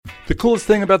The coolest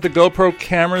thing about the GoPro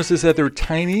cameras is that they're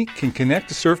tiny, can connect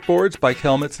to surfboards, bike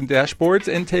helmets, and dashboards,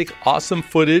 and take awesome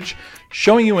footage,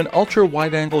 showing you an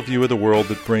ultra-wide-angle view of the world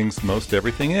that brings most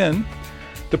everything in.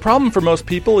 The problem for most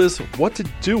people is what to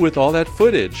do with all that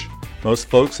footage. Most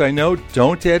folks I know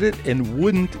don't edit and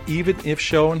wouldn't even if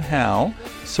shown how,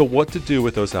 so what to do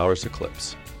with those hours of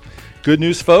clips? Good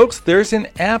news, folks, there's an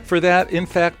app for that. In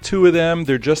fact, 2 of them.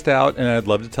 They're just out, and I'd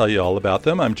love to tell you all about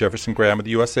them. I'm Jefferson Graham with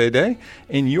USA Today,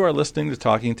 and you are listening to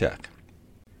Talking Tech.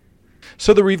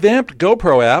 So the revamped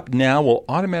GoPro app now will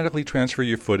automatically transfer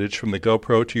your footage from the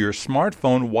GoPro to your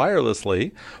smartphone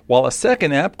wirelessly, while a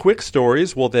second app, Quick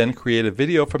Stories, will then create a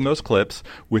video from those clips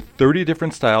with 30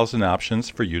 different styles and options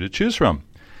for you to choose from.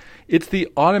 It's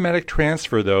the automatic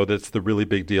transfer, though, that's the really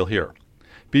big deal here.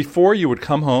 Before, you would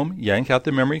come home, yank out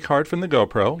the memory card from the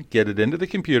GoPro, get it into the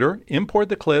computer, import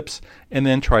the clips, and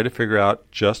then try to figure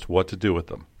out just what to do with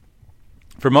them.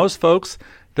 For most folks,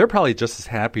 they're probably just as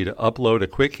happy to upload a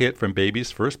quick hit from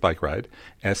baby's first bike ride,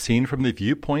 as seen from the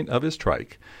viewpoint of his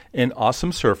trike, an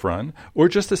awesome surf run, or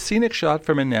just a scenic shot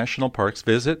from a national parks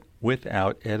visit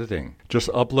without editing. Just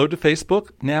upload to Facebook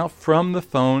now from the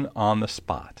phone on the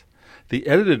spot. The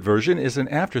edited version is an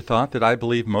afterthought that I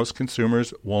believe most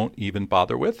consumers won't even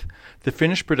bother with. The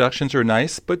finished productions are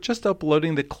nice, but just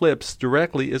uploading the clips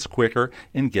directly is quicker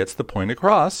and gets the point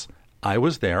across. I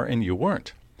was there and you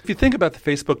weren't. If you think about the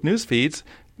Facebook news feeds,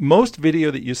 most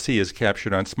video that you see is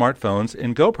captured on smartphones,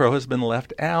 and GoPro has been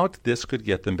left out. This could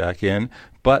get them back in,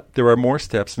 but there are more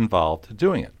steps involved to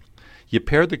doing it. You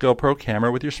pair the GoPro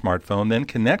camera with your smartphone, then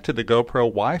connect to the GoPro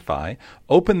Wi-Fi,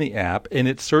 open the app, and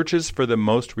it searches for the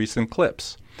most recent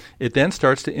clips. It then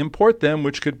starts to import them,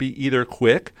 which could be either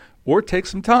quick or take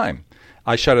some time.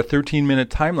 I shot a 13-minute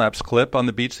time-lapse clip on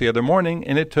the beach the other morning,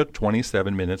 and it took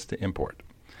 27 minutes to import.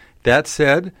 That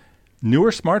said,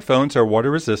 newer smartphones are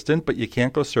water-resistant, but you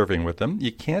can't go surfing with them.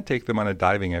 You can't take them on a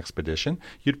diving expedition.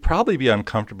 You'd probably be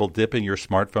uncomfortable dipping your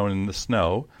smartphone in the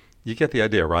snow. You get the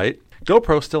idea, right?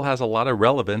 GoPro still has a lot of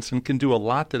relevance and can do a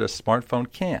lot that a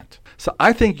smartphone can't. So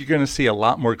I think you're going to see a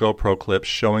lot more GoPro clips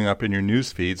showing up in your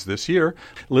news feeds this year.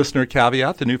 Listener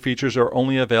caveat, the new features are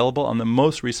only available on the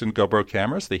most recent GoPro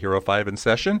cameras, the Hero 5 in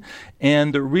session.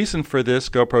 And the reason for this,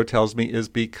 GoPro tells me, is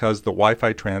because the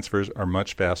Wi-Fi transfers are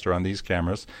much faster on these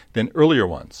cameras than earlier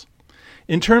ones.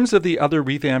 In terms of the other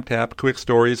revamped app, Quick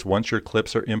Stories, once your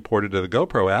clips are imported to the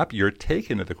GoPro app, you're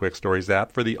taken to the Quick Stories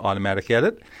app for the automatic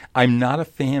edit. I'm not a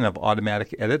fan of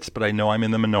automatic edits, but I know I'm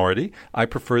in the minority. I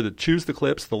prefer to choose the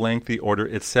clips, the length, the order,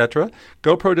 etc.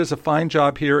 GoPro does a fine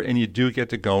job here, and you do get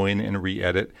to go in and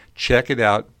re-edit. Check it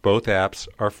out. Both apps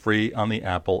are free on the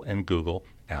Apple and Google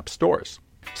app stores.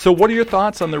 So what are your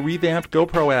thoughts on the revamped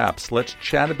GoPro apps? Let's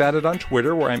chat about it on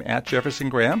Twitter, where I'm at Jefferson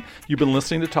Graham. You've been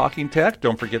listening to Talking Tech.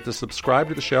 Don't forget to subscribe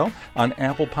to the show on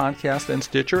Apple Podcasts and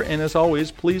Stitcher. And as always,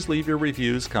 please leave your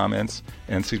reviews, comments,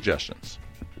 and suggestions.